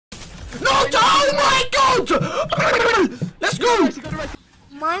No! Oh my god! Let's go!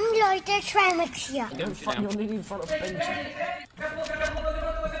 Mam Leute, Trimax hier. You're nearly in front of Benji.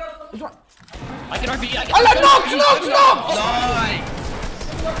 I can RPG, I can Oh, knocked! Nice!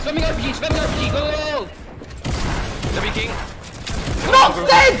 Spamming RPG, go! W King. Knocked!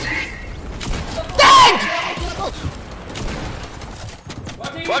 Dead! Dead!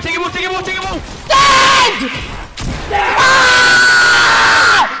 Well, take him all! Dead!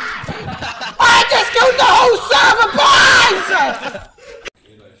 Ah! I just killed the whole server, boys!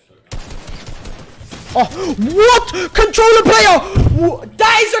 Oh, what? Controller player!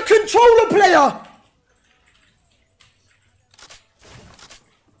 That is a controller player!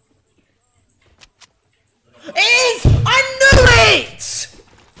 It is! I knew it!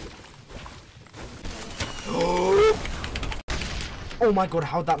 Oh my god,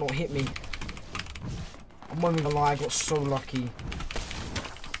 how'd that not hit me? I'm not even gonna lie, I got so lucky.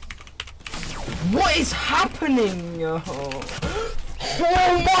 What is happening?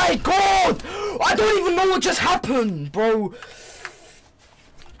 Oh my god! I don't even know what just happened, bro.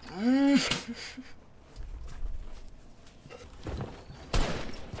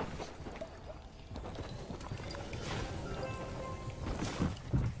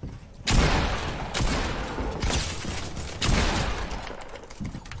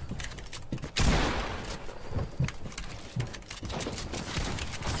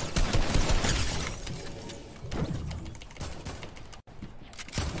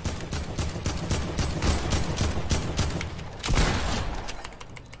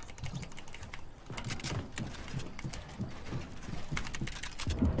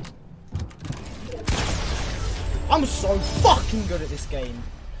 I'm so fucking good at this game.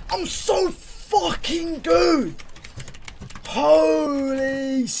 I'm so fucking good.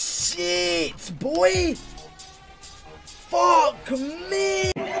 Holy shit, boy. Fuck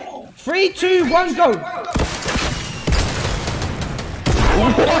me. 3, 2, 1, go.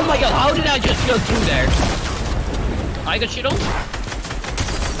 Oh my god, how did I just go through there? I got shit on?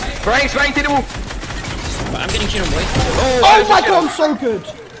 Sprang to the wall! I'm getting shit on, boys. Oh my god, I'm so good.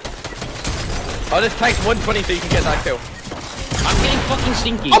 Oh, this takes 120 so you can get that kill. I'm getting fucking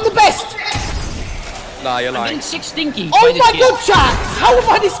stinky. I'm the best. Nah, you're lying. I'm getting 6 stinky. Oh my god, chat. How am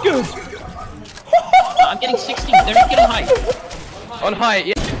I this good? I'm getting 16. They're getting high. On high,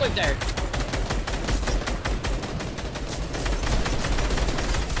 yeah. Right there.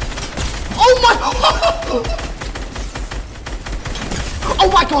 Oh my! Oh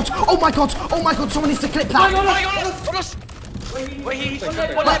my god! Oh my god! Oh my god! Someone needs to clip that.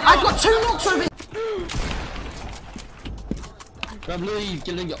 I got 2 knocks over. I'm literally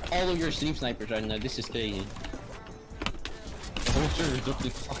killing all of your stream snipers right now. This is crazy. The whole server is literally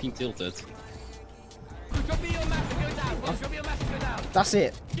fucking tilted. That's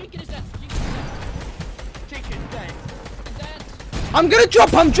it. I'm gonna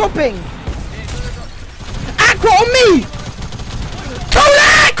drop. I'm dropping. Aqua on me! Kill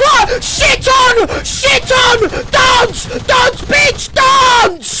Aqua! Shit on! Shit on! Dance! Dance, bitch!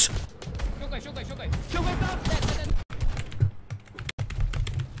 Dance!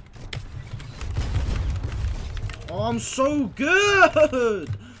 Oh, I'm so good!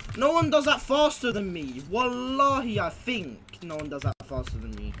 No one does that faster than me. Wallahi, I think no one does that faster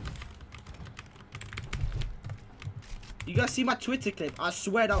than me. You guys see my Twitter clip? I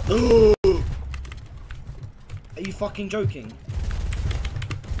swear that. Are you fucking joking?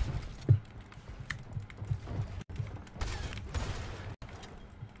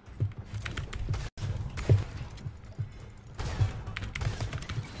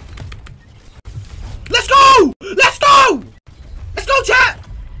 Let's go! Let's go! Let's go, chat!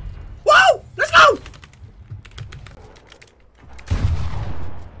 Whoa! Let's go!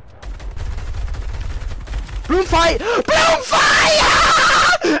 Bloom fight! Bloom fight!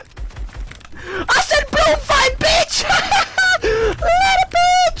 I said bloom fight, bitch! Little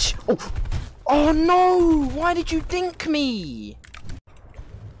bitch! Oh. Oh no! Why did you dink me?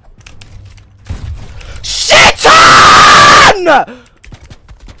 Shit on!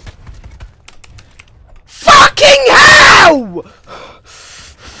 Fucking hell!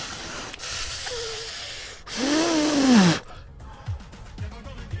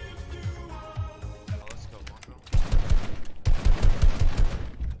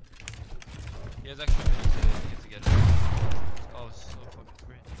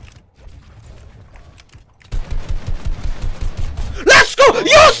 Let's go!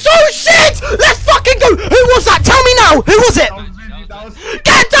 You're so shit! Let's fucking go! Who was that? Tell me now! Who was it?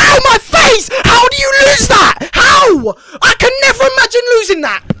 Get down my face! How do you lose that? How? I can never imagine losing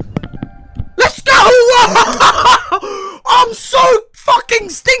that! Let's go! I'm so fucking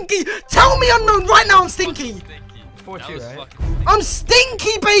stinky! stinky. Tell me unknown right now I'm stinky. 4-2, right? I'm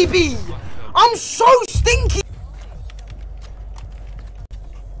stinky, baby. I'm so stinky.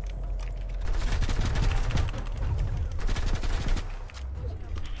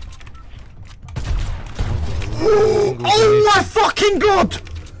 Oh my fucking god!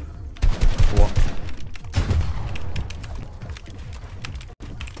 What?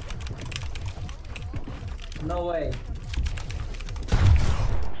 No way.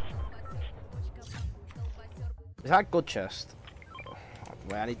 Is that good chest? Oh,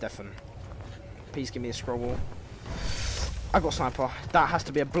 wait, I need deafen. Please give me a scroll wall. I got sniper. That has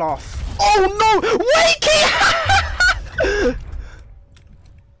to be a bluff. Oh no! Wakey!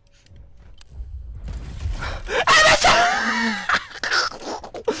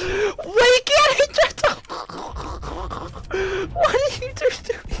 Wakey and Injector! What are you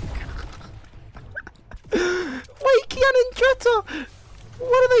doing? Wakey and Injector!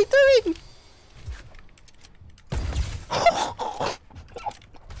 What are they doing?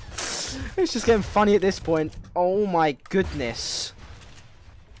 It's just getting funny at this point. Oh my goodness.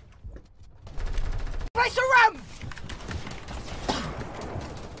 Place a ramp!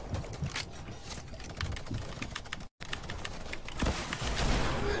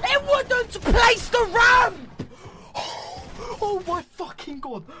 It wouldn't place the ramp! Oh my fucking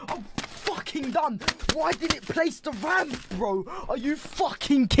god. I'm fucking done. Why did it place the ramp, bro? Are you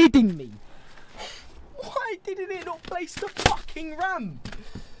fucking kidding me? Why didn't it not place the fucking ramp?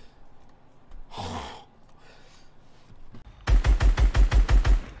 Okay,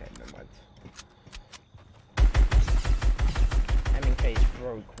 never mind. MNK's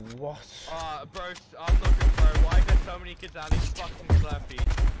broke. What? Bro, I'm looking, bro. Why are there so many kids out these fucking Slurpees?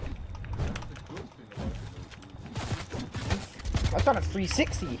 I've done a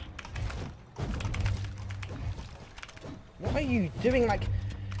 360. What are you doing? Like,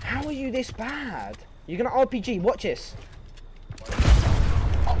 how are you this bad? You're gonna RPG. Watch this.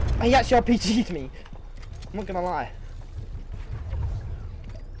 Oh, he actually RPG'd me. I'm not gonna lie.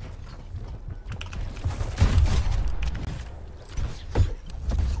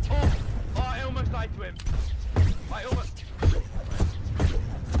 Oh, I almost died to him. I almost.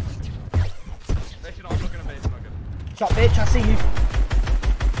 Listen, I'm not gonna base. I'm not gonna. Shut up, bitch. I see you.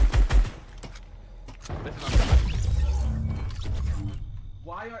 Listen, I'm gonna.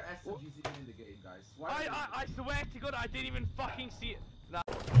 Why are SMGs even in the game, guys? Why I swear to God, I didn't even fucking see it. Nah.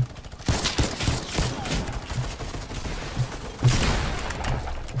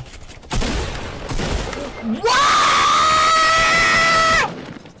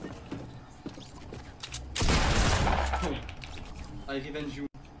 I revenge you.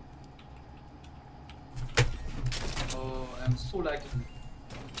 Oh, I'm so like.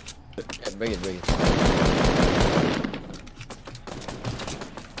 Yeah, bring it, bring it.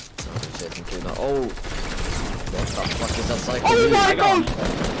 Oh! What the fuck is that cycle? Oh my god!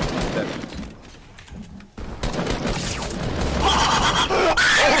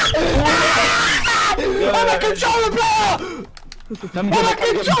 I'm a controller player! I'm a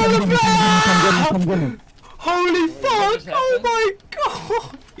controller player! Holy fuck! Oh my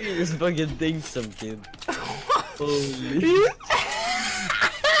god! You just fucking think some kid. Holy.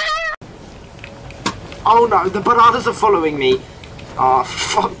 Oh no, the bananas are following me. Oh,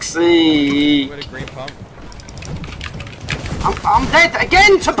 fuck's sake. With a green pump. I'm dead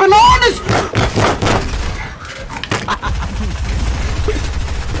again to bananas!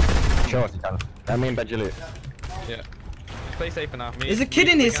 Sure, you can. I mean, Badger. Yeah. Play safe for now. There's a kid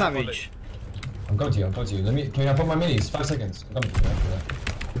in here, Savage. I'm going to you, I'm going to you. Can I put my minis? 5 seconds. I'm coming to you after that.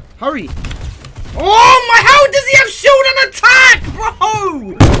 Hurry. Oh my, how does he have shield and attack,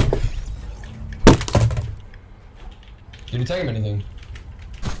 bro? Did you tag him anything?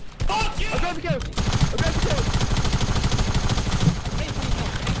 I'm going to go! I'm going to go!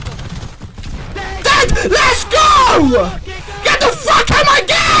 Dead! Let's go! Get the fuck out of my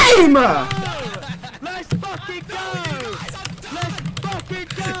game! Let's fucking go! Let's fucking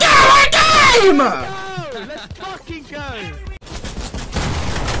go! Get out of my game! Let's fucking go!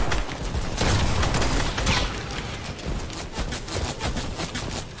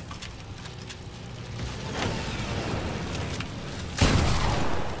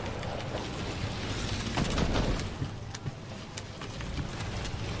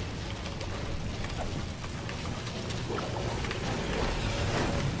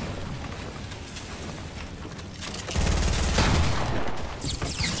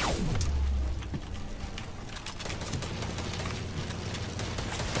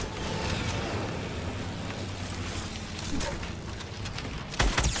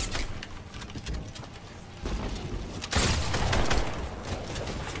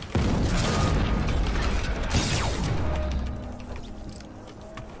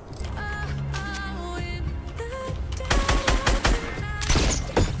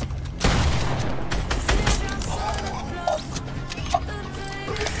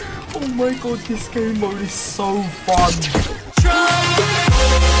 Oh my god, this game mode is so fun.